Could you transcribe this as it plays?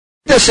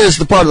This is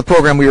the part of the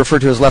program we refer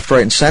to as Left,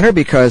 Right, and Center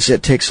because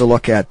it takes a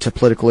look at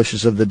political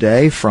issues of the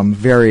day from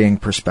varying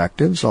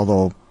perspectives,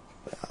 although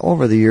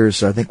over the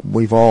years I think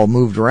we've all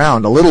moved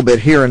around a little bit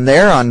here and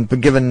there on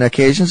given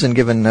occasions and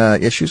given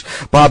issues.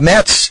 Bob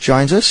Metz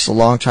joins us, a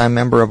longtime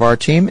member of our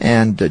team,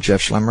 and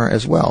Jeff Schlemmer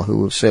as well,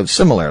 who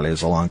similarly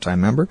is a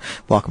longtime member.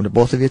 Welcome to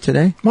both of you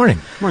today. Morning.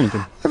 Morning,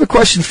 Tim. I have a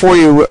question for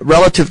you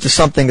relative to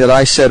something that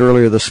I said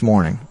earlier this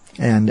morning,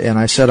 and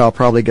I said I'll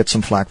probably get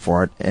some flack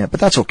for it, but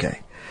that's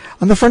okay.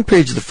 On the front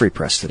page of the Free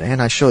Press today,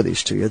 and I show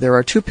these to you, there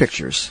are two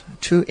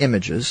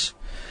images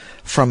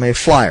from a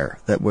flyer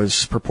that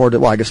was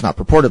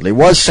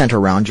was sent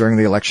around during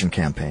the election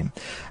campaign,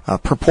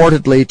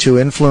 purportedly to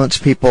influence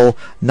people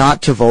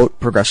not to vote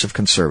Progressive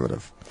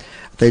Conservative.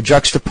 They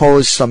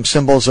juxtapose some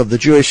symbols of the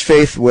Jewish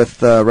faith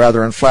with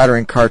rather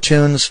unflattering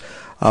cartoons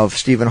of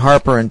Stephen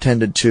Harper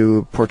intended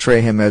to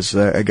portray him as,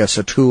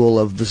 a tool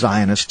of the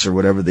Zionists or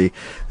whatever the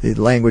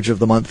language of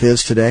the month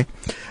is today.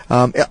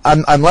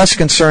 I'm less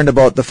concerned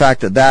about the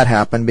fact that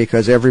happened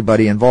because not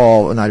everybody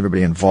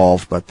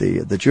involved, but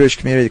the Jewish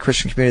community, the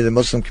Christian community, the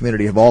Muslim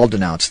community have all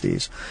denounced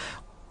these.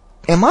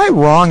 Am I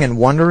wrong in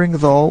wondering,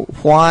 though,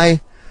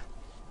 why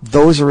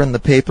those are in the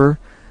paper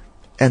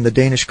and the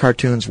Danish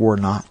cartoons were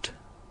not?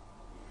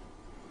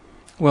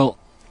 Well,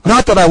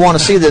 not that I want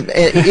to see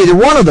either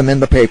one of them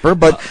in the paper,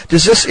 but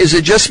is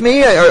it just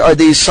me? Are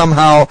these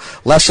somehow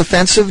less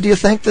offensive, do you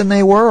think, than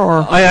they were?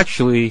 Or I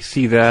actually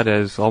see that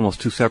as almost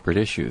two separate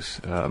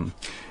issues.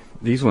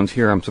 These ones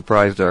here, I'm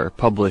surprised, are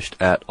published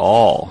at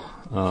all,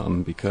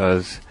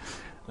 because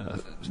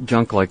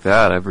junk like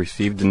that I've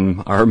received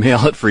in our mail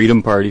at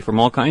Freedom Party from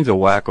all kinds of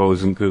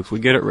wackos and goofs. We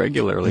get it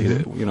regularly.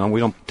 Mm-hmm. We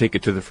don't take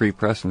it to the Free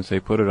Press and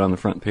say, put it on the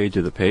front page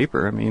of the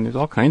paper. I mean, there's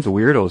all kinds of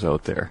weirdos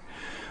out there.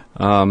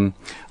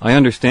 I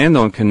understand,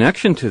 though, in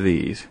connection to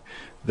these,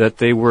 that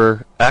they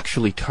were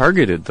actually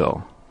targeted,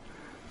 though,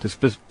 to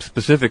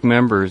specific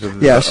members of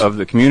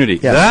the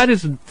community.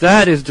 Yes.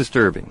 That is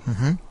disturbing.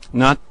 Mm-hmm.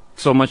 Not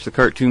so much the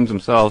cartoons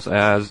themselves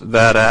as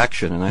that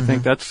action, and I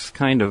think that's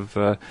kind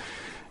of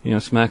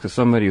smacks of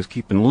somebody who's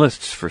keeping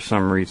lists for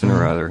some reason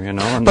or other.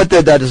 But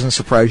that doesn't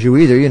surprise you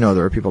either.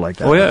 There are people like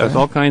that. Oh yeah, there's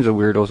all kinds of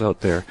weirdos out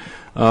there.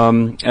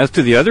 As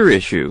to the other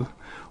issue,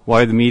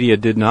 why the media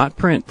did not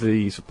print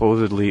the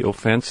supposedly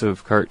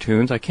offensive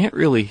cartoons, I can't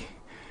really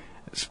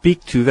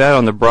speak to that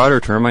on the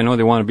broader term. I know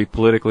they want to be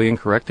politically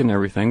incorrect and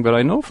everything, but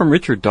I know from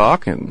Richard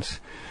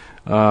Dawkins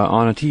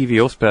on a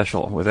TVO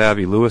special with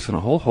Avi Lewis and a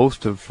whole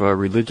host of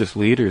religious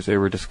leaders, they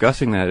were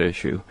discussing that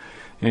issue.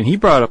 And he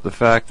brought up the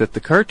fact that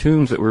the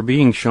cartoons that were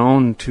being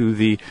shown to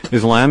the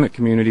Islamic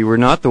community were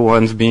not the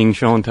ones being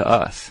shown to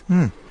us.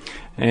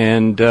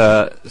 And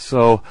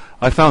so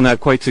I found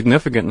that quite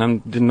significant, and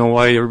I didn't know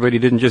why everybody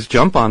didn't just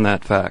jump on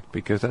that fact,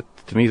 because that,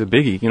 to me, is a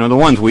biggie. The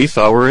ones we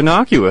saw were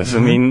innocuous.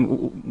 Mm-hmm. I mean,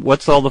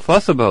 what's all the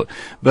fuss about?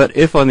 But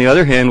if, on the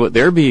other hand, what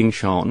they're being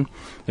shown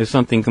is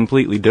something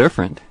completely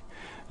different,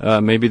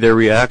 maybe their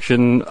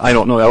reaction, I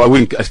don't know.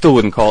 I still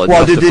wouldn't call it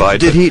justified.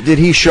 Did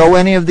he show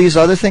any of these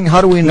other things? How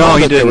do we know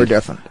that they were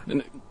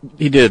different?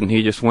 He didn't.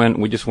 We just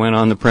went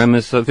on the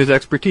premise of his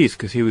expertise,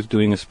 because he was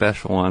doing a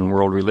special on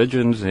world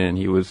religions, and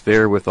he was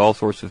there with all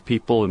sorts of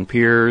people and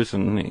peers,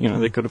 and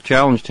they could have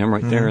challenged him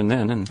right there and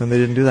then, and they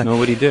didn't do that.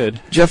 Nobody did.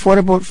 Jeff, what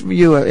about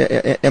you?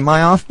 Am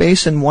I off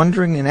base in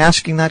wondering and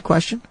asking that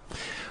question?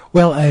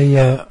 Well,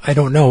 I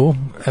don't know.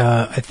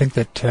 I think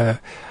that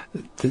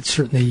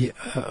certainly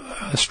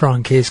a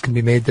strong case can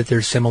be made that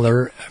they're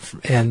similar,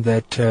 and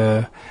that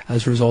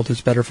as a result,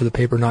 it's better for the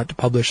paper not to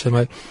publish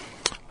them.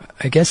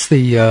 I guess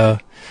there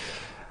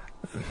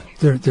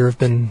have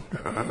been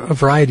a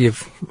variety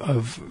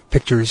of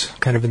pictures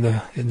kind of in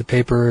the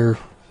paper,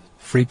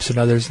 Freeps and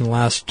others in the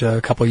last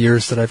couple of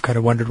years that I've kind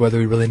of wondered whether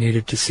we really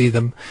needed to see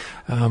them.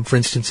 For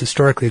instance,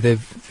 historically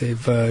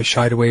they've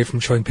shied away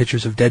from showing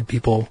pictures of dead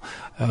people,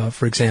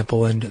 for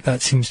example, and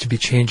that seems to be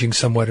changing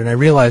somewhat. And I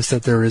realize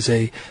that there is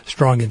a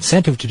strong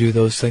incentive to do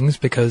those things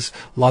because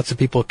lots of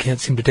people can't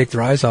seem to take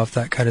their eyes off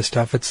that kind of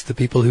stuff. It's the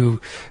people who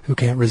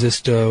can't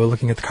resist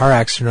looking at the car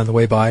accident on the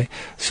way by.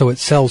 So it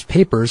sells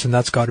papers, and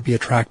that's got to be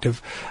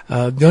attractive.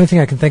 The only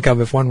thing I can think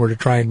of, if one were to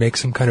try and make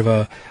some kind of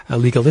a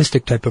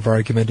legalistic type of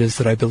argument, is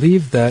that I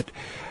believe that,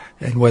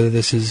 and whether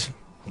this is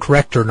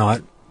correct or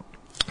not,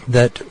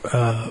 that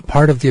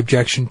part of the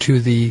objection to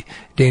the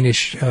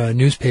Danish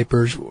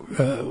newspapers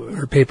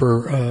or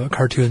paper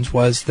cartoons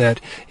was that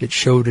it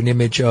showed an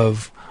image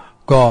of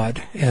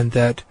God, and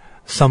that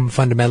some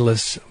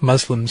fundamentalist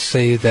Muslims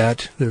say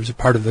that there's a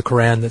part of the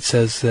Quran that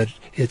says that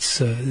it's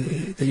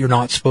that you're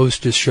not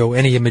supposed to show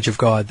any image of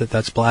God,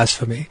 that's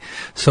blasphemy.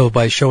 So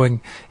by showing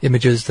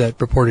images that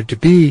purported to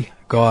be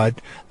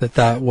God,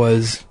 that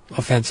was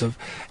offensive.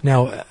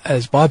 Now,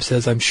 as Bob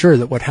says, I'm sure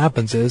that what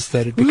happens is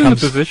that it Who's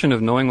becomes in a position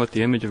of knowing what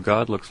the image of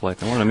God looks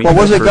like? I want to meet. Well,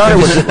 was that it God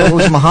or person. it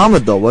was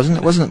Muhammad though? Wasn't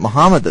it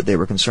Muhammad that they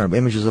were concerned about?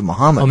 Images of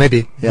Muhammad. Oh,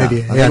 maybe. I think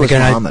Yeah, it was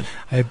again, Muhammad.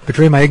 I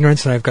betray my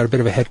ignorance, and I've got a bit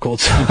of a head cold,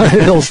 so I'm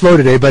a little slow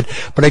today. But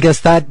I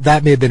guess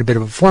that may have been a bit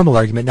of a formal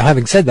argument. Now,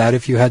 having said that,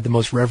 if you had the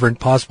most reverent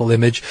possible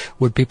image,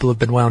 would people have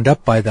been wound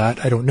up by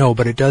that? I don't know,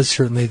 but it does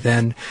certainly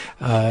then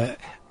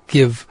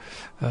give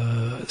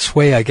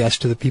sway, I guess,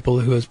 to the people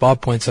who, as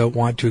Bob points out,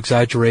 want to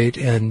exaggerate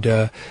and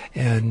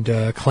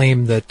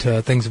claim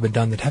that things have been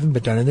done that haven't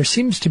been done. And there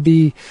seems to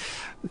be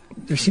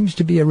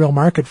a real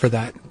market for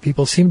that.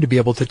 People seem to be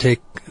able to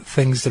take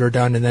things that are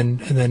done and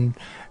then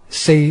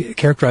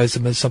characterize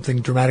them as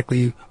something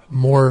dramatically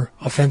more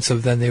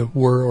offensive than they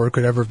were or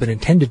could ever have been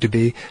intended to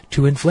be,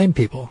 to inflame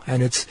people.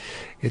 And it's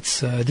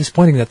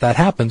disappointing that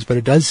happens, but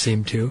it does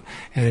seem to,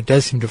 and it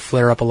does seem to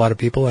flare up a lot of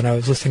people. And I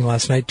was listening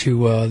last night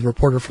to the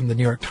reporter from the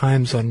New York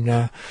Times on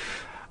the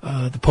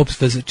Pope's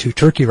visit to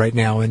Turkey right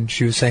now, and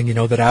she was saying,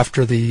 that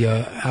after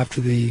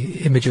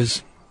the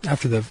images,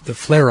 after the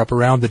flare up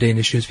around the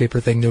Danish newspaper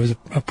thing, there was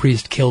a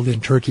priest killed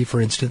in Turkey,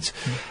 for instance.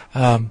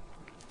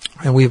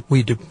 And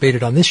we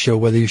debated on this show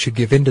whether you should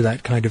give in to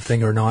that kind of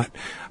thing or not.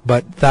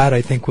 But that,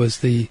 I think, was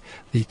the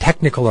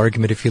technical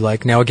argument, if you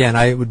like. Now, again,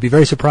 I would be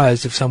very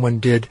surprised if someone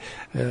did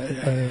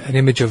an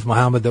image of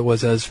Muhammad that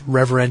was as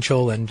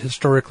reverential and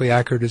historically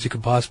accurate as you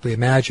could possibly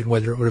imagine,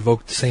 whether it would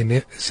evoke the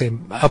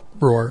same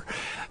uproar.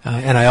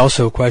 And I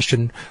also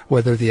question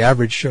whether the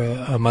average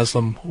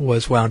Muslim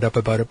was wound up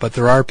about it. But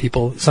there are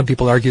some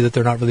people argue that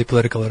they're not really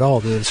political at all.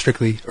 They're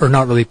or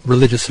not really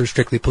religious, they're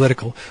strictly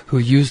political, who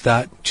use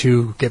that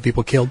to get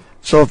people killed.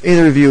 So if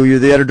either of you're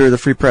the editor of the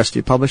Free Press, do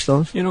you publish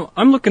those?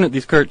 I'm looking at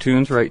these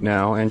cartoons right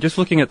now, and just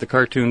looking at the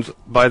cartoons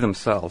by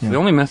themselves, the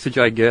only message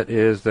I get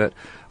is that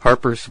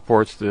Harper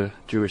supports the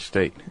Jewish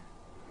state.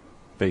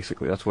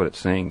 Basically, that's what it's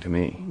saying to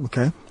me.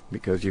 Okay.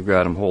 Because you've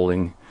got him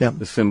holding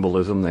the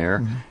symbolism there.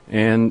 Mm-hmm.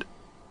 And,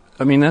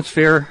 I mean, that's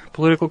fair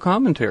political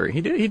commentary.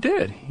 He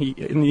did.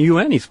 In the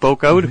UN, he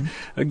spoke out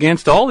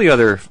against all the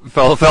other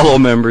fellow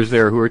members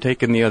there who were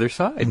taking the other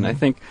side. And I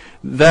think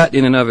that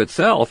in and of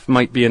itself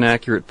might be an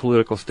accurate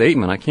political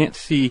statement. I can't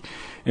see,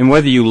 and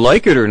whether you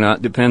like it or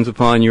not depends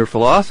upon your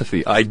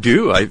philosophy. I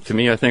do. To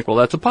me, I think, well,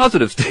 that's a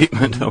positive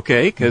statement,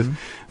 okay? Because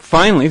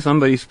finally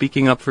somebody's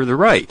speaking up for the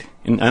right.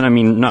 And I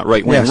mean, not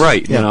right-wing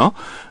right, you know?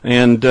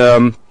 And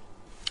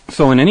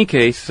so in any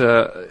case,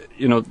 the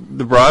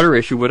broader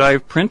issue, would I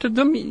have printed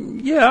them?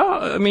 Yeah,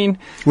 I mean...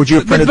 Would you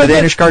have printed the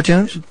Danish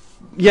cartoons?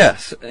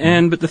 Yes,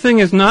 but the thing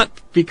is not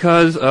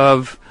because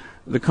of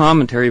the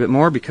commentary, but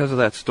more because of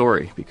that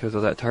story, because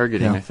of that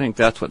targeting. I think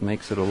that's what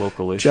makes it a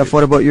local issue. Jeff,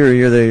 what about you?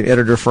 You're the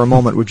editor for a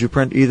moment. Would you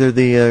print either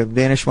the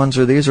Danish ones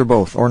or these, or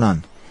both, or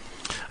none?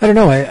 I don't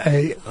know.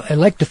 I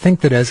like to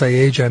think that as I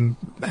age,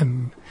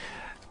 I'm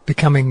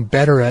becoming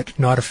better at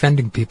not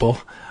offending people.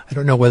 I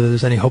don't know whether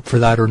there's any hope for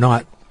that or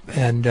not.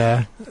 And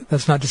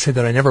that's not to say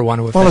that I never want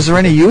to offend. Well, is there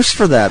any use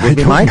for that? Would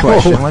be my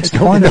question. What's the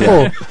point of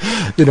it?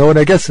 And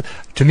I guess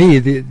to me,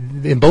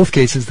 in both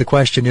cases, the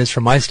question is,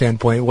 from my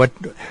standpoint,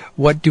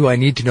 what do I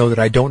need to know that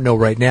I don't know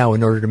right now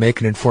in order to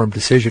make an informed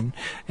decision?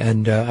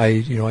 And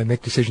I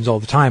make decisions all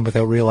the time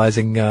without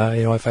realizing,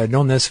 if I had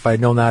known this, if I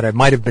had known that, I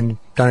might have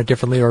done it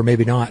differently, or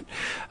maybe not.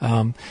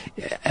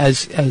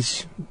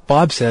 As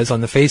Bob says, on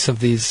the face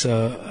of these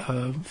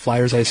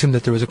flyers, I assume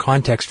that there was a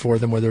context for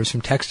them, where there was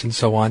some text and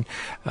so on.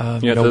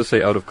 It does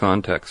say out of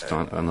context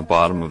on the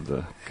bottom of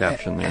the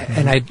caption there.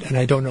 And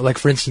I don't know. Like,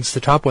 for instance,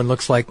 the top one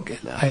looks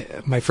like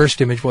my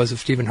first image was of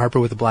Stephen Harper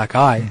with a black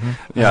eye.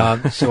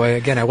 So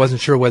I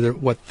wasn't sure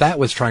what that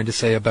was trying to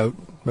say about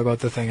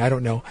the thing. I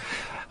don't know.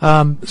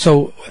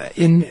 So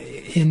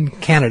in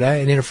Canada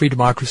and in a free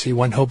democracy,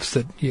 one hopes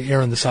that you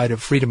err on the side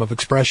of freedom of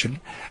expression,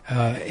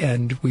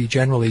 and we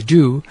generally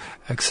do,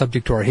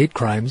 subject to our hate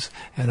crimes.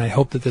 And I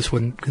hope that this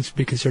wouldn't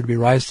be considered to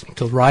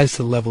rise to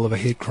the level of a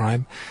hate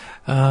crime.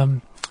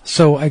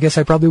 So I guess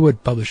I probably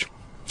would publish.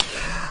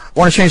 I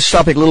want to change the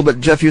topic a little bit.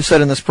 Jeff, you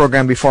said in this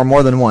program before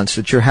more than once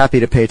that you're happy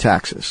to pay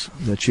taxes,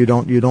 that you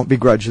don't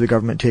begrudge the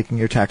government taking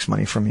your tax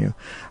money from you.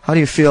 How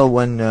do you feel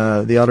when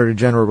the Auditor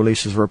General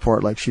releases a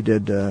report like she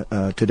did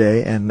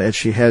today, and as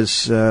she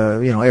has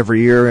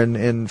every year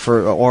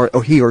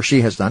or he or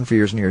she has done for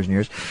years and years and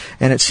years,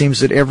 and it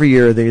seems that every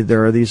year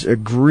there are these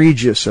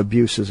egregious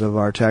abuses of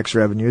our tax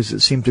revenues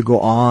that seem to go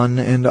on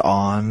and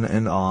on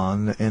and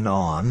on and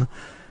on.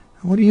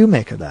 What do you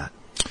make of that?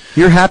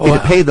 You're happy to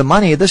pay the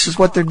money. This is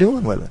what they're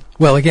doing with it.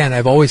 Well, again,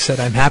 I've always said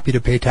I'm happy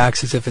to pay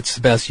taxes if it's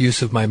the best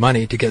use of my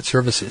money to get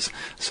services.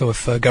 So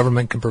if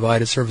government can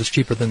provide a service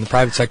cheaper than the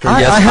private sector,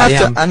 I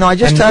am. I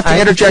just have to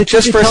interject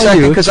just for a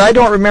second, because I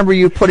don't remember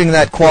you putting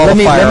that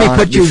qualifier on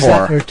it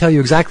before. Tell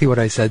you exactly what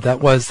I said. That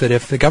was that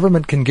if the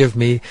government can give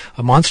me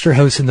a monster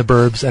house in the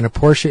burbs and a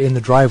Porsche in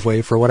the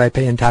driveway for what I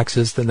pay in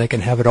taxes, then they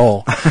can have it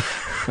all.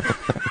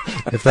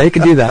 If they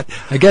can do that,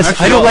 I guess.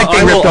 Actually, I don't like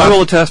being ripped off. I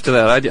will attest to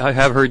that. I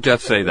have heard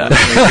Jeff say that.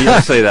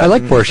 you say that. I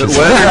like Porsches.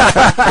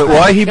 But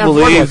why he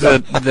believes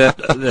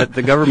that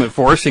the government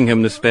forcing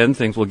him to spend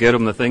things will get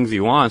him the things he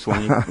wants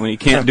when he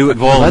can't do it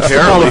voluntarily.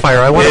 That's the qualifier.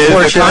 I want a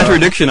Porsche. It's a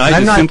contradiction.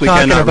 I'm not simply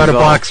talking cannot about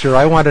resolve. a Boxster.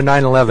 I want a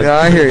 911. Yeah,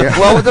 I hear you.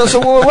 Well, so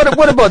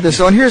what about this?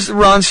 So, and here's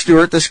Ron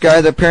Stewart, this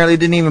guy that apparently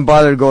didn't even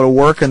bother to go to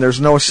work, and there was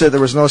no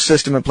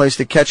system in place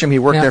to catch him. He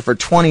worked there for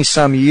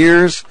 20-some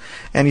years,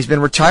 and he's been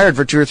retired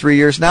for 2 or 3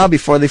 years now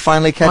before they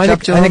finally catch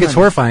up to him. I think it's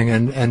horrifying,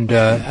 and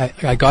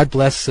I God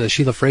bless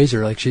Sheila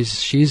Fraser. Like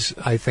she's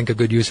I think a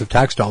good use of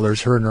tax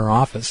dollars. Her in her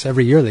office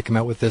every year they come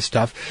out with this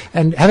stuff.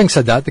 And having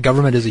said that, the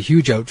government is a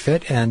huge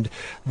outfit, and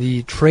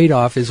the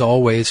trade-off is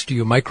always, do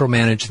you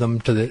micromanage them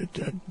to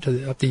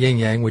the yin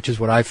yang, which is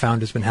what I've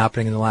found has been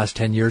happening in the last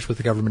 10 years with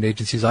the government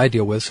agencies I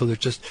deal with. So there's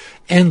just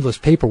endless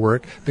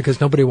paperwork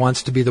because nobody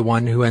wants to be the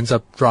one who ends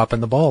up dropping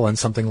the ball on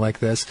something like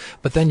this.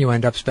 But then you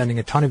end up spending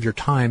a ton of your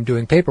time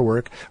doing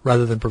paperwork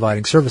rather than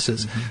providing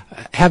services.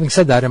 Mm-hmm. Having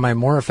said that, am I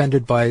more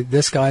offended by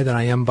this guy than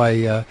I am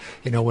by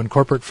when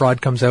corporate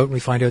fraud comes out and we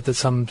find out that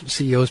some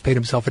CEO's paid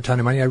himself a ton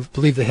of money? I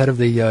believe the head of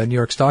the New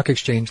York Stock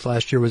Exchange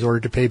last year was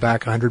ordered to pay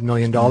back $100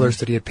 million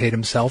that he had paid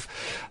himself.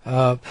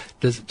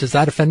 Does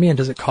that offend me, and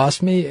does it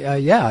cost me?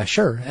 Yeah,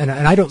 sure. And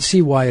I don't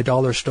see why a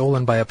dollar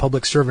stolen by a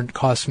public servant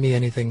costs me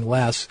anything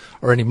less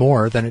or any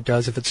more than it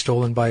does if it's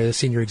stolen by a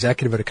senior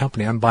executive at a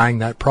company. I'm buying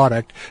that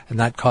product, and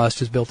that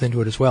cost is built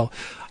into it as well.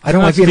 I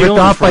don't like being ripped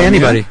off by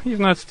anybody. He's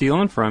not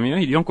stealing from you.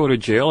 You don't go to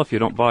jail if you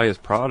don't buy his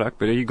product,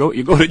 but you go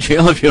to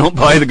jail if you don't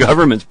buy the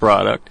government's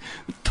product.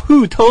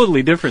 Two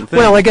totally different things.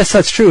 Well, I guess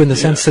that's true in the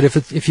sense that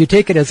if you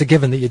take it as a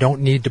given that you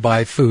don't need to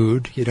buy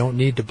food, you don't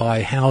need to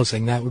buy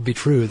housing, that would be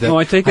true. No,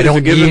 I take it as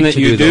a given that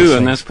you do,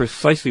 and that's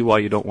precisely why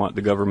you don't want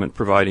the government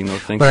providing those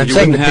things. But I'm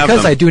saying that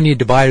because I do need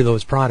to buy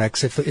those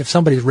products, if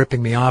somebody's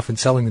ripping me off and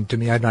selling them to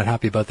me, I'm not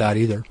happy about that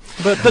either.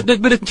 But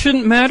it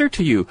shouldn't matter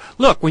to you.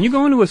 Look, when you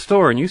go into a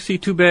store and you see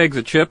 2 bags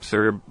of chips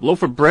or a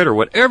loaf of bread or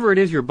whatever it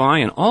is you're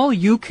buying, all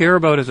you care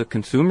about as a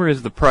consumer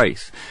is the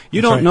price.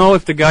 You don't know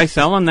if the guy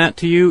selling that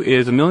to you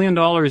is $1 million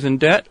in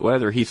debt,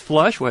 whether he's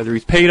flush, whether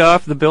he's paid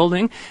off the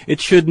building. It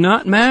should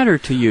not matter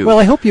to you. Well,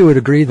 I hope you would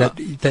agree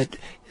that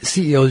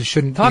CEOs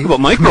shouldn't talk about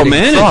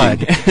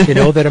micromanaging.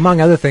 Fraud. That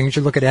among other things,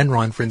 you look at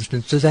Enron, for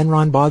instance. Does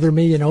Enron bother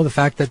me? The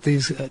fact that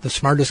the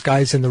smartest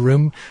guys in the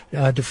room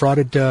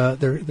defrauded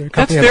their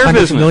company of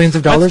hundreds of millions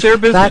of dollars. That's their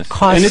business. That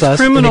costs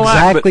us in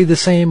exactly the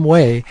same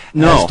way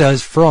as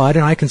does fraud,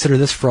 and I consider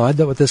this fraud.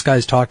 That what this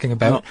guy's talking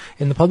about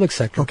in the public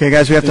sector. Okay,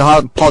 guys, we have to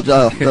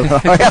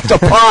I have to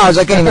pause.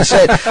 I can't even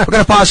say it. We're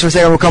going to pause for a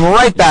second. We'll come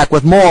right back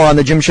with more on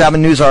the Jim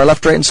Chapman News Hour,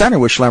 Left, Right, and Center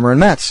with Schlemmer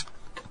and Metz.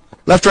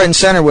 Left, Right, and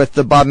Center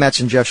with Bob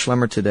Metz and Jeff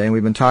Schlemmer today, and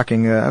we've been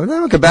talking.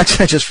 I'll get back to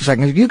that just for a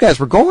second. You guys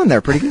were going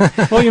there pretty good.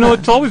 Well,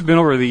 it's always been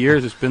over the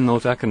years. It's been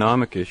those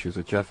economic issues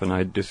that Jeff and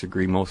I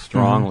disagree most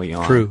strongly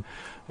on. True.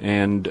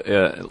 And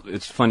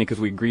it's funny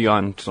because we agree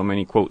on so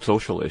many, quote,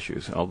 social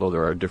issues, although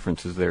there are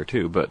differences there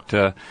too. But,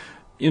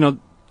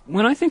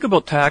 when I think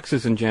about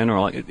taxes in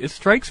general, it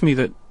strikes me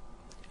that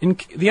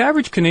the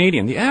average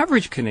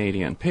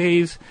Canadian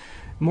pays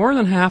more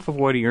than half of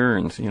what he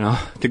earns,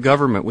 to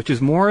government, which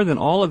is more than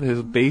all of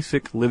his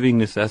basic living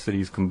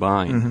necessities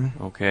combined.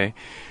 Mm-hmm. Okay,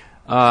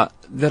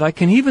 that I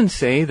can even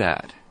say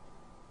that,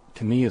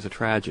 to me, is a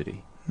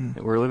tragedy.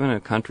 We're living in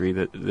a country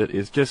that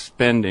is just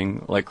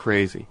spending like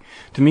crazy.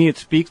 To me, it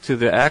speaks to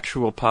the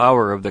actual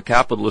power of the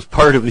capitalist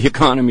part of the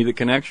economy that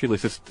can actually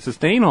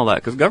sustain all that,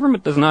 because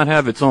government does not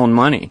have its own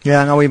money.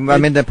 Yeah, no, I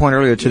made that point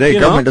earlier today.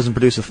 Government doesn't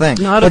produce a thing.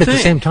 But at the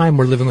same time,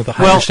 we're living with a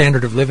higher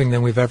standard of living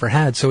than we've ever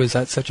had. So is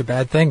that such a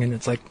bad thing? And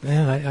it's like,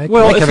 I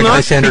like having a high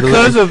standard of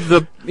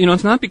living.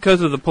 It's not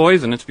because of the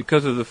poison. It's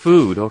because of the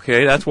food.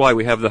 Okay, that's why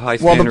we have the high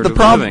standard of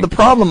living. The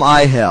problem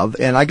I have,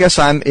 and I guess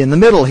I'm in the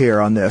middle here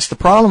on this. The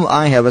problem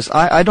I have is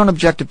I don't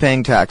object to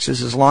paying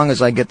taxes as long as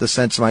I get the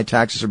sense my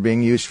taxes are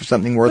being used for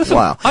something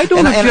worthwhile. Listen, I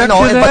don't object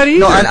to that either.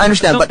 No, I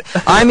understand, but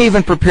I'm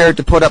even prepared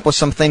to put up with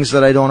some things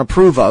that I don't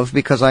approve of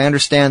because I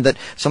understand that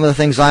some of the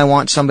things I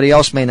want somebody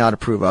else may not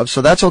approve of,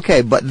 so that's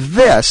okay. But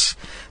this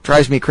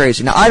drives me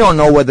crazy. Now, I don't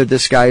know whether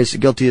this guy is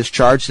guilty as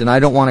charged, and I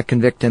don't want to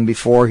convict him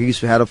before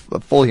he's had a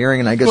full hearing,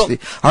 and I guess the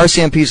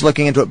RCMP is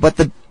looking into it. But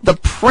the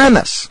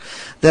premise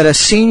that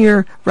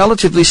a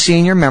relatively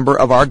senior member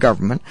of our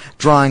government,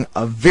 drawing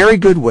a very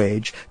good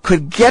wage,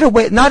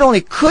 not only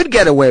could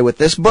get away with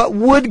this, but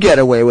would get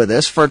away with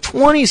this for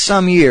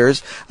 20-some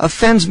years,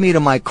 offends me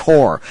to my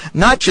core.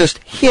 Not just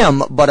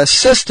him, but a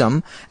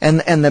system and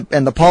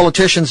the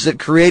politicians that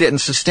create it and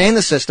sustain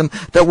the system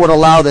that would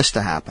allow this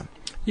to happen.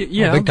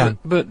 Yeah,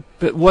 but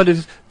what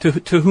is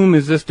to whom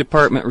is this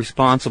department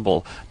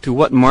responsible? To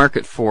what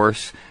market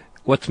force?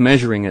 What's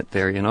measuring it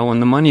there?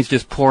 When the money's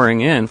just pouring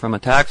in from a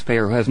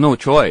taxpayer who has no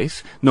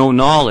choice, no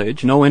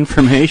knowledge, no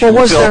information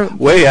until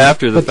way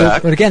after the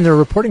fact. But again, there are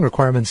reporting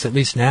requirements, at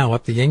least now,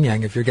 up the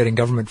yin-yang if you're getting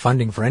government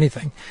funding for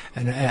anything.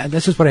 And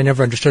this is what I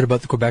never understood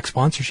about the Quebec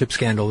sponsorship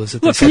scandal, is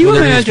that they said,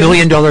 there's $1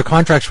 million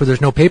contracts where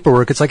there's no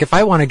paperwork. It's like if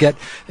I want to get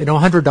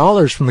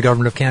 $100 from the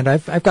government of Canada,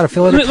 I've got to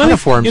fill out a ton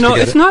of forms to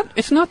get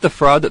it's not the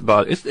fraud that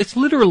bothers. It's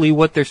literally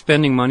what they're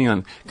spending money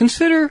on.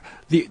 Consider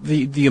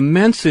the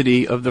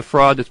immensity of the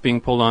fraud that's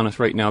being pulled on us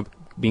right now,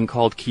 being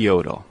called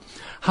Kyoto.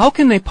 How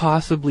can they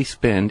possibly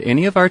spend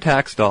any of our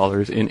tax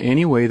dollars in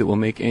any way that will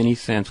make any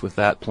sense with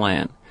that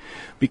plan?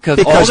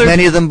 Because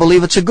many of them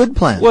believe it's a good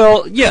plan.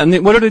 Well, yeah,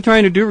 and what are they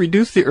trying to do?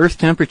 Reduce the Earth's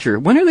temperature.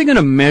 When are they going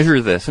to measure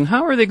this? And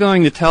how are they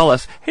going to tell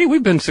us, hey,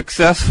 we've been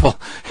successful?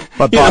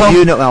 But Bob,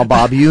 you know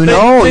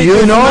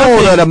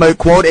that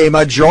a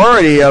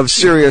majority of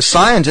serious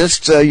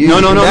scientists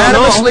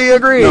unanimously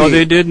agree. No,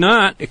 they did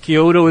not.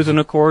 Kyoto is an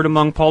accord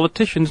among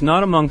politicians,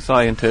 not among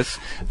scientists.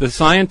 The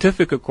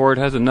scientific accord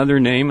has another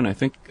name, and I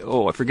think,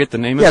 I forget the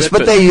name of it. Yes,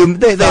 but they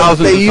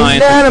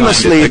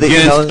unanimously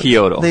against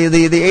Kyoto. The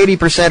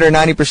 80% or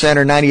 90%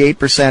 or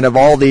 98% of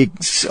all the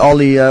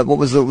what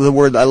was the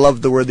word? I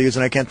love the word they use,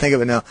 and I can't think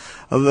of it now.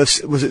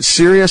 Was it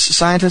serious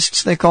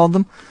scientists they called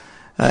them?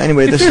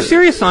 Anyway, if they're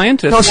serious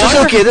scientists. No,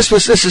 Suzuki. This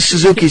is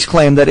Suzuki's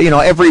claim that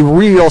every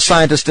real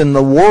scientist in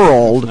the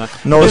world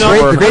knows.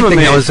 The great thing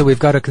though is that we've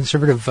got a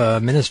conservative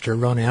minister,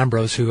 Rona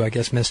Ambrose, who I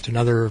guess missed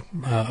another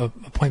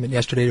appointment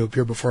yesterday to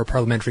appear before a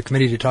parliamentary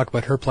committee to talk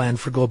about her plan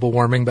for global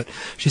warming. But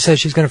she says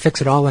she's going to fix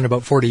it all in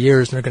about 40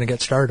 years, and they're going to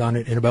get started on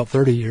it in about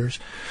 30 years.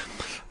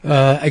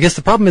 I guess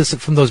the problem is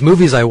that from those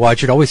movies I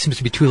watch, it always seems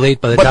to be too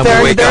late by the time we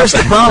wake up. But there's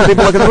the problem.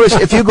 People look at the movies.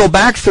 If you go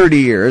back 30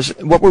 years,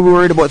 what were we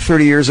worried about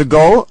 30 years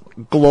ago?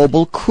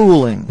 Global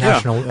cooling.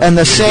 And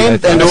the same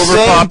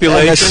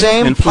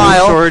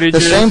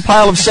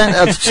pile of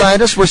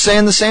scientists were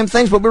saying the same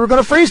things, but we were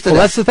going to freeze to death.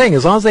 Well, that's the thing.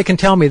 As long as they can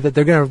tell me that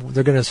they're going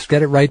to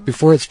get it right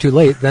before it's too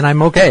late, then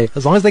I'm okay.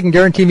 As long as they can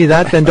guarantee me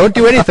that, then don't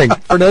do anything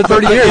for another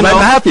 30 years. I'm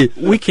happy.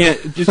 We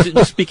can't.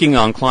 Just speaking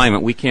on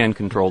climate, we can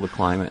control the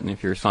climate, and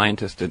if you're a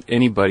scientist,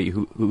 anybody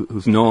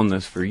who's known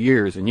this for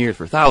years and years,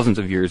 for thousands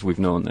of years, we've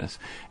known this.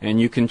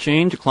 And you can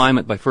change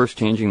climate by first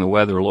changing the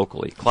weather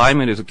locally.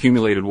 Climate is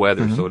accumulated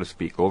weather, so to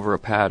speak, over a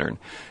pattern.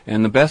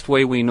 And the best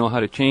way we know how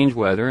to change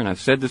weather, and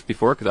I've said this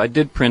before because I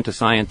did print a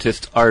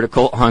scientist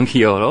article on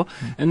Kyoto,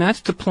 and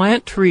that's to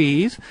plant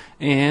trees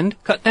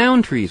and cut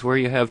down trees where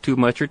you have too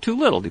much or too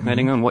little,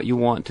 depending on what you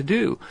want to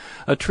do.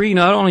 A tree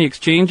not only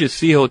exchanges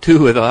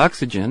CO2 with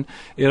oxygen,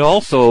 it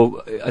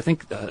also, I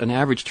think an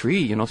average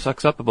tree,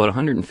 sucks up about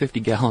 150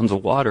 gallons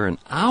of water an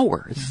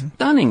hour. It's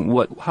stunning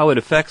how it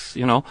affects,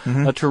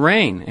 a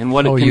terrain and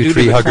what it can do to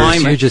the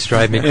climate. You just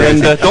drive me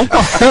crazy. And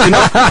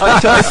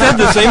I said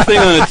the same thing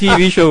on a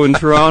TV show in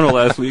Toronto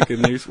last week,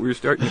 and we were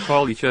starting to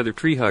call each other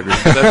tree huggers.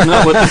 But that's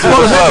not what this is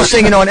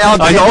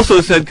about. I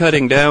also said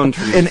cutting down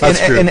trees.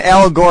 In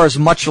Al Gore's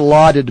much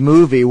lauded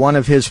movie, one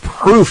of his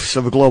proofs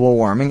of global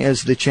warming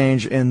is the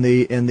change in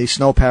the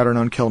snow pattern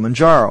on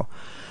Kilimanjaro.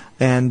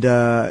 And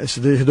so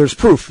there's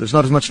proof. There's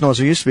not as much snow as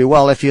there used to be.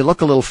 Well, if you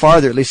look a little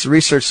farther, at least the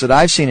research that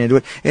I've seen into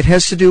it, it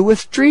has to do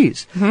with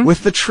trees.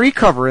 With the tree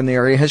cover in the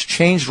area has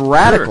changed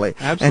radically,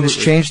 and has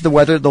changed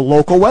the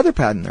local weather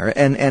pattern there.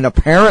 And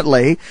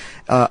apparently,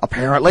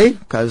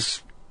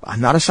 because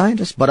I'm not a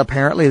scientist, but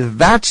apparently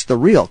that's the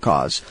real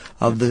cause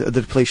of the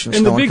depletion of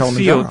snow in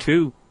Kilimanjaro.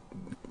 CO2.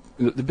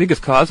 The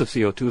biggest cause of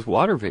CO2 is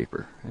water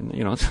vapor. And,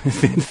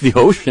 it's the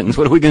oceans.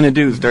 What are we going to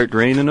do? Start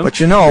draining them? But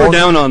we're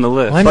down on the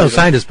list. Well, I'm no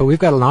scientist, but we've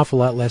got an awful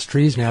lot less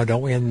trees now,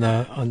 don't we, on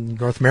the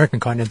North American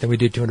continent than we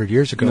did 200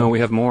 years ago? No, we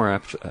have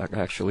more,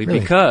 actually,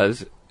 really?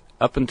 Because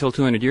up until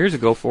 200 years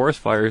ago, forest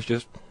fires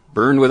just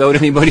burned without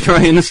anybody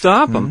trying to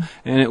stop them.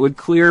 And it would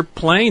clear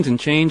plains and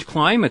change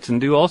climates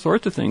and do all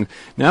sorts of things.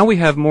 Now we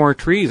have more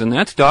trees, and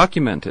that's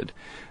documented.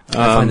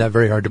 I find that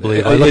very hard to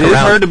believe. It is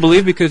hard to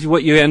believe because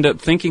what you end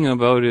up thinking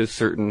about is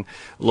certain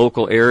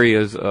local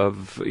areas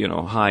of,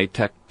 high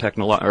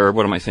technology, or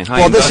what am I saying?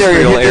 High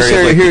industrial areas. This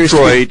area here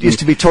used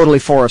to be totally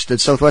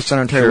forested. Southwestern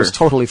Ontario was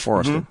totally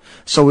forested.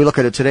 So we look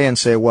at it today and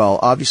say, well,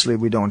 obviously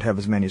we don't have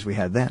as many as we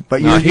had then.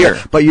 But even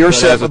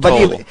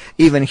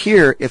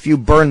here, if you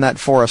burn that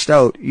forest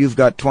out, you've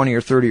got 20 or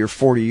 30 or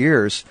 40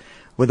 years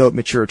without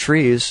mature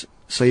trees.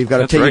 So you've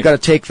got to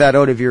take that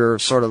out of your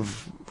sort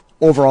of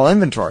overall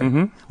inventory,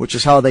 which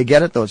is how they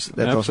get at those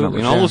numbers.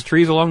 And all those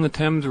trees along the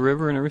Thames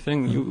River and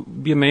everything,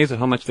 you'd be amazed at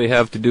how much they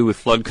have to do with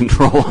flood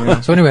control.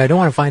 So anyway, I don't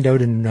want to find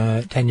out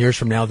in 10 years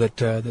from now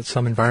that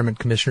some environment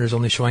commissioner is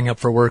only showing up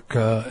for work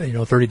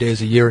 30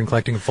 days a year and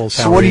collecting a full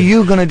salary. So what are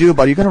you going to do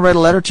about it? Are you going to write a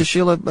letter to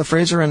Sheila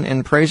Fraser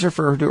and praise her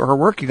for her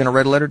work? You're going to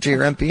write a letter to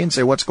your MP and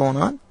say what's going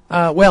on?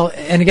 Well,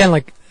 and again,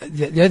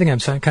 the other thing I'm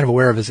kind of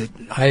aware of is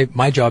that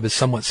my job is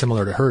somewhat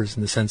similar to hers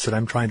in the sense that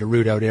I'm trying to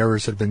root out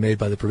errors that have been made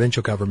by the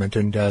provincial government,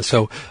 and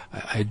so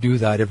I do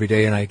that every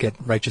day, and I get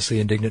righteously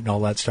indignant and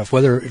all that stuff.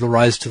 Whether it'll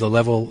rise to the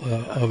level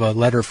of a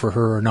letter for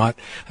her or not,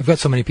 I've got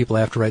so many people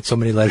I have to write so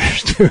many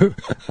letters to.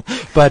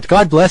 But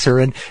God bless her,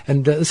 and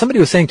somebody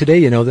was saying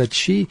today, that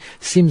she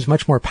seems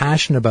much more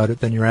passionate about it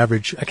than your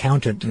average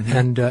accountant,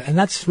 and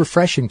that's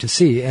refreshing to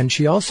see. And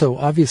she also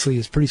obviously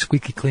is pretty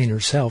squeaky clean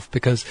herself,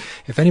 because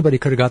if anybody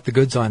could have got the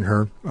goods on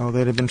her. Oh,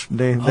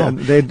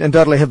 they'd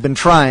undoubtedly have been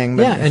trying.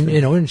 Yeah, and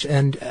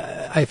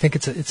I think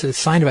it's a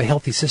sign of a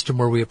healthy system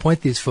where we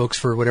appoint these folks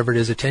for whatever it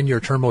is, a 10-year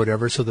term or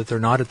whatever, so that they're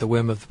not at the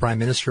whim of the Prime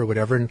Minister or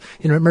whatever. And,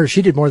 remember,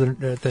 she did more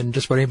than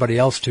just about anybody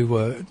else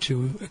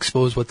to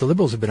expose what the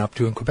Liberals have been up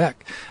to in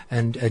Quebec,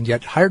 and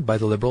yet hired by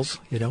the Liberals,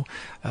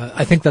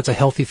 I think that's a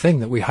healthy thing,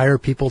 that we hire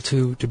people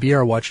to be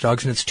our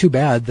watchdogs, and it's too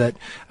bad that,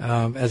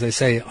 as I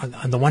say,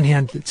 on the one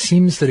hand, it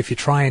seems that if you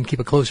try and keep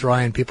a closer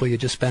eye on people, you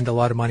just spend a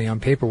lot of money on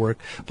paperwork.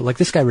 But like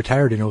this guy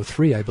retired in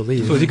 2003, I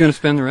believe. So is he going to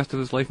spend the rest of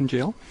his life in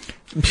jail?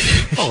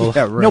 Oh,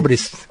 yeah, right.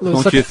 Nobody's.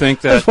 Don't you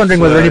think that? I was wondering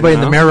whether anybody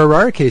in the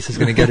Mararara case is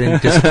going to get any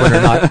discipline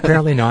or not.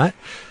 Apparently not.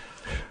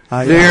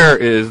 There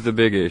is the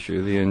big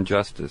issue, the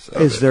injustice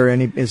of Is it. there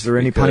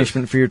any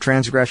punishment for your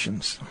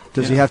transgressions?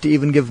 Does he have to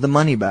even give the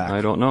money back?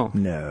 I don't know.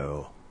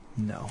 No.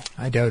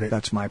 I doubt it.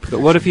 That's my prediction.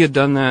 But what if he had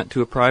done that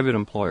to a private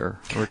employer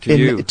or to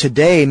you?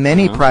 Today,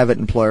 many private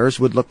employers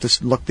would look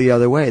the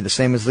other way, the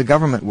same as the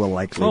government will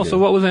likely do. So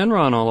what was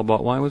Enron all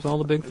about? Why was all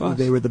the big fuss?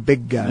 They were the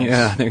big guys.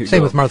 Yeah, there you Same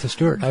go. with Martha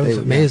Stewart. I was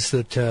amazed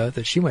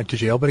that she went to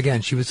jail, but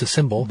again, she was a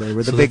symbol. They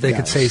were the so big that they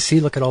guys. could say,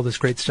 "See, look at all this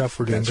great stuff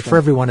we're doing." That's But right. for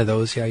every one of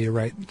those, yeah, you're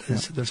right.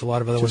 There's a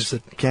lot of other ones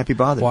that can't be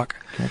bothered. walk.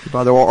 Can't be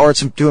bothered, or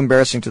it's too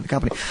embarrassing to the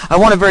company. I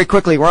want to very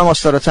quickly. We're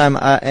almost out of time,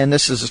 and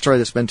this is a story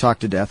that's been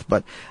talked to death.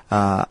 But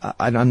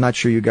I'm not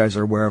sure you guys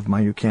are aware of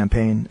my new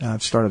campaign.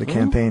 I've started a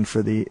campaign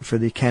for the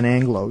Can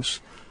Anglos.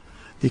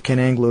 The Can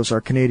Anglos are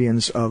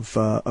Canadians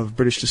of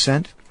British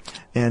descent,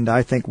 and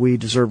I think we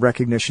deserve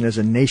recognition as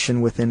a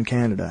nation within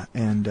Canada.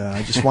 And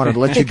I just wanted to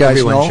let you guys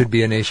everyone know. should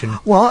be a nation.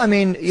 Well, I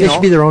mean, They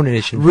should be their own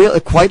nation. Really,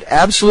 quite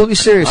absolutely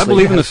seriously. I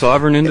believe in the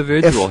sovereign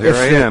individual. Here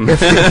I am. If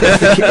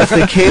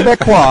the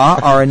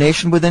Quebecois are a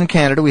nation within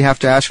Canada, we have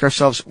to ask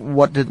ourselves,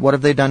 what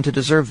have they done to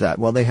deserve that?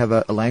 Well, they have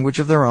a language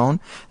of their own,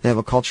 they have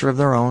a culture of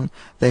their own,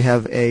 they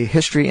have a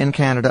history in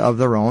Canada of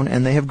their own,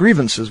 and they have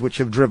grievances which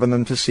have driven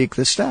them to seek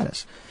this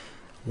status.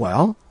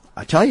 Well,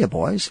 I tell you,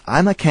 boys,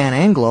 I'm a Can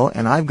Anglo,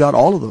 and I've got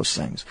all of those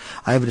things.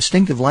 I have a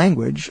distinctive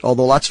language,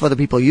 although lots of other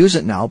people use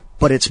it now,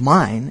 but it's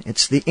mine.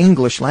 It's the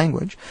English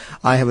language.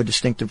 I have a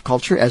distinctive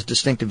culture, as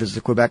distinctive as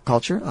the Quebec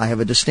culture. I have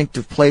a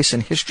distinctive place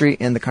in history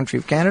in the country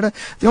of Canada.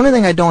 The only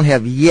thing I don't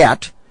have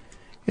yet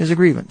is a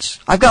grievance.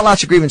 I've got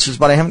lots of grievances,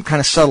 but I haven't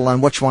kind of settled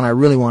on which one I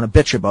really want to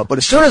bitch about. But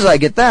as soon as I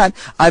get that,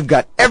 I've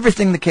got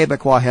everything the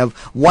Quebecois have.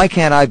 Why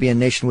can't I be a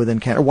nation within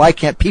Canada? Why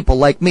can't people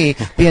like me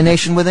be a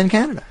nation within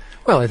Canada?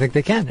 Well, I think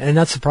they can. And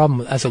that's the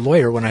problem. As a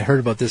lawyer, when I heard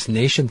about this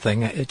nation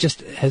thing, it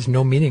just has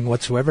no meaning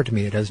whatsoever to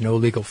me. It has no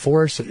legal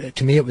force.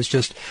 To me, it was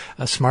just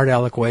a smart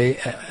aleck way,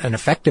 an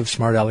effective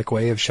smart aleck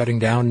way of shutting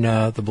down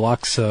the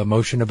Bloc's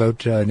motion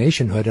about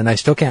nationhood. And I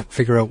still can't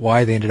figure out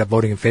why they ended up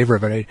voting in favor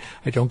of it.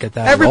 I don't get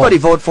that Everybody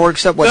at all. voted for it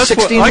except, That's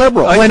 16 what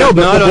Liberals? I know,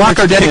 but not the Bloc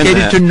are understand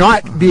dedicated that. to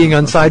not being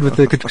on side with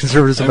the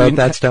Conservatives about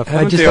that stuff.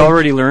 Haven't they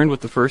already learned with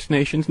the First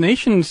Nations?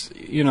 Nations,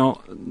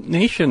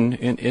 nation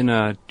in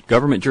a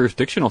government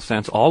jurisdictional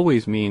sense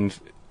always means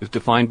is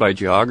defined by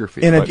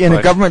geography. In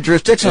a government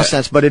jurisdictional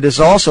sense, but it is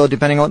also,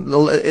 depending on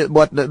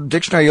what the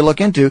dictionary you look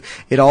into,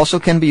 it also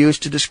can be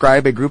used to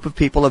describe a group of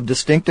people of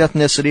distinct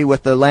ethnicity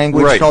with the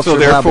language, right. culture, So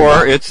blah, blah,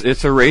 therefore, blah.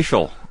 it's a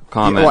racial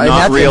comment, Well, in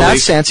not that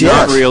sense,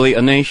 yes. not really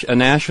a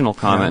national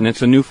comment, and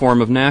it's a new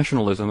form of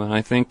nationalism. And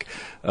I think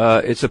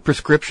it's a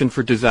prescription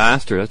for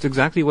disaster. That's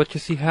exactly what you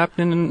see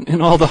happening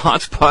in all the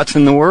hot spots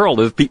in the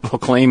world, is people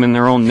claiming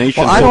their own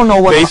nation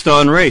based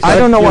on race. I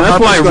don't know what That's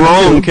why Harper's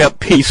gonna Rome do. kept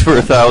peace for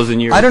 1,000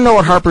 years. I don't know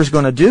what Harper's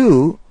going to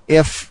do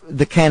if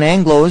the Can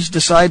Anglos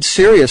decide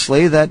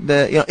seriously that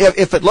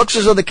if it looks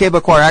as though the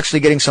Quebecois are actually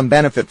getting some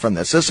benefit from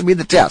this. This will be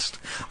the test.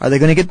 Are they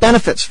going to get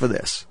benefits for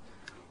this?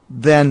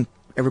 Then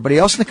everybody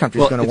else in the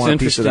country is going to want a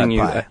piece of that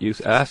pie. You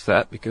asked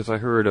that because I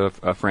heard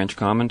a French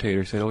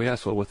commentator say, "Oh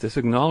yes, well with this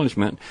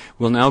acknowledgement,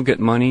 we'll now get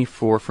money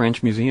for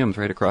French museums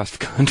right across the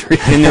country,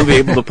 and they'll be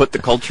able to put the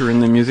culture in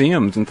the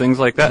museums and things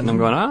like that." And I'm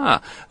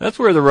going, that's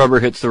where the rubber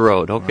hits the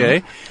road.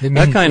 Okay,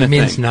 that kind of thing.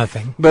 It means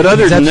nothing. But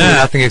other than that,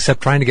 nothing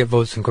except trying to get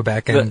votes in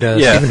Quebec. And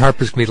Stephen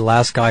Harper's going to be the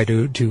last guy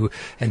to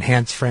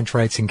enhance French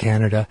rights in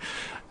Canada.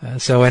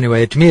 So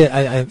anyway, to me,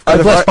 I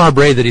bless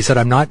Marbre that he said,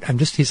 I'm not even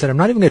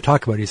going to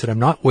talk about it. He said, I'm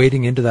not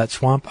wading into that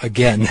swamp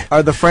again.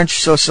 Are the French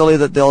so silly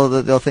that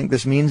they'll think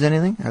this means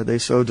anything? Are they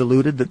so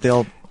deluded that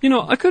they'll...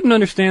 I couldn't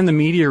understand the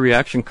media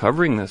reaction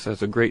covering this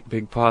as a great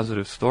big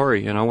positive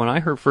story. When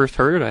I first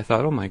heard it, I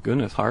thought, oh my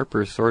goodness,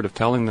 Harper's sort of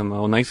telling them,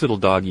 oh, nice little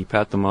doggy,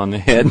 pat them on the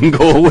head and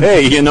go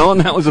away, and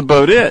that was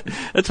about it.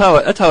 That's how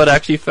it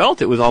actually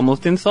felt. It was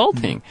almost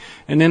insulting.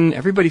 And then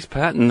everybody's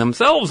patting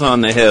themselves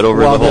on the head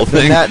over the whole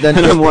thing.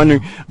 And I'm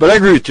wondering, but I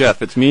agree with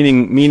Jeff. It's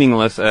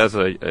meaningless as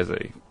a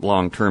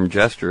long-term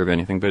gesture of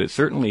anything, but it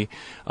certainly,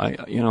 I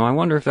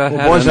wonder if that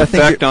had an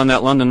effect on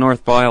that London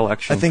North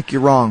by-election. I think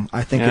you're wrong.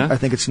 I think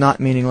it's not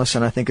meaningless,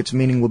 and I think its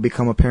meaning will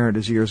become apparent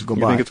as years go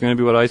by. You think it's going to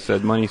be what I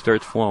said? Money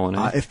starts flowing.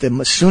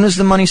 As soon as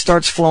the money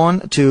starts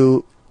flowing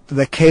to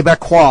the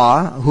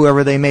Quebecois,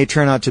 whoever they may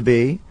turn out to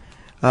be,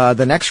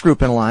 the next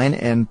group in line,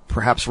 and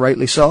perhaps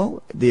rightly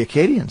so, the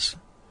Acadians.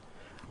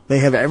 They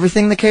have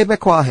everything the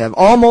Quebecois have,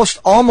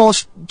 almost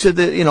to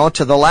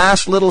the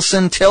last little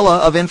scintilla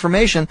of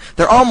information.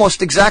 They're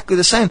almost exactly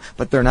the same,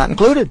 but they're not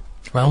included.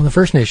 Well, in the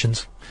First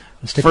Nations.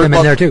 Stick them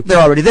in there too. They're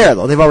already there,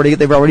 though. They've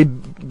already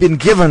been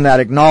given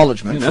that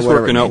acknowledgement. And that's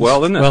working out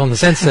well, isn't it? Well, in the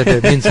sense that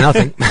it means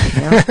nothing.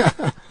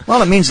 Yeah.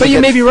 Well, it means. But you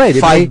may be right.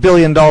 $5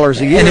 billion a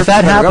year. And if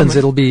that happens,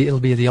 it'll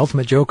be the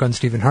ultimate joke on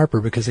Stephen Harper,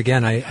 because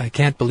again, I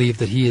can't believe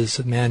that he is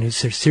a man who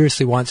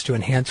seriously wants to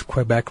enhance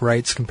Quebec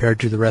rights compared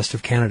to the rest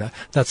of Canada.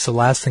 That's the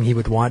last thing he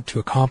would want to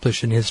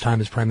accomplish in his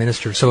time as Prime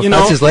Minister. So if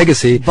that's his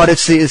legacy. But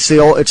it's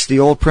the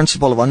old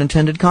principle of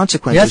unintended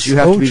consequences. Yes. You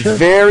have to be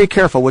very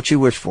careful what you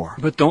wish for.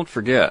 But don't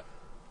forget,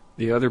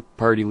 the other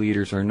party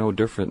leaders are no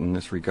different in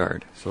this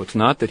regard. So it's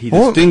not that he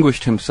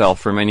distinguished himself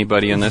from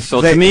anybody in this.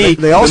 So to me,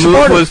 the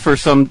move was for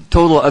some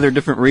total other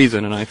different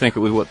reason, and I think it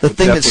was what the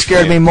thing that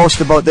scared me most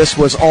about this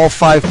was all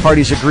 5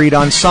 parties agreed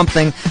on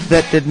something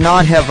that did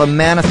not have a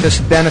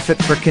manifest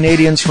benefit for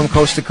Canadians from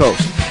coast to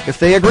coast. If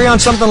they agree on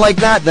something like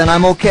that, then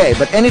I'm okay.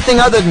 But anything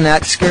other than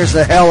that scares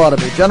the hell out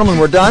of me. Gentlemen,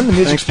 we're done. The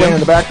music's playing in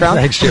the background.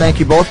 Thanks, Jim. Thank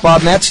you both.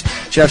 Bob Metz,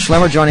 Jeff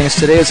Schlemmer joining us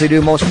today as they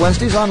do most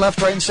Wednesdays on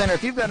Left, Right, and Center.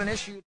 If you've got an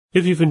issue...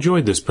 If you've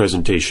enjoyed this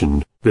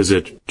presentation,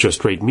 visit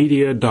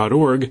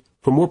justrightmedia.org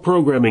for more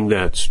programming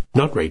that's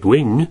not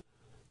right-wing.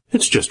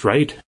 It's just right.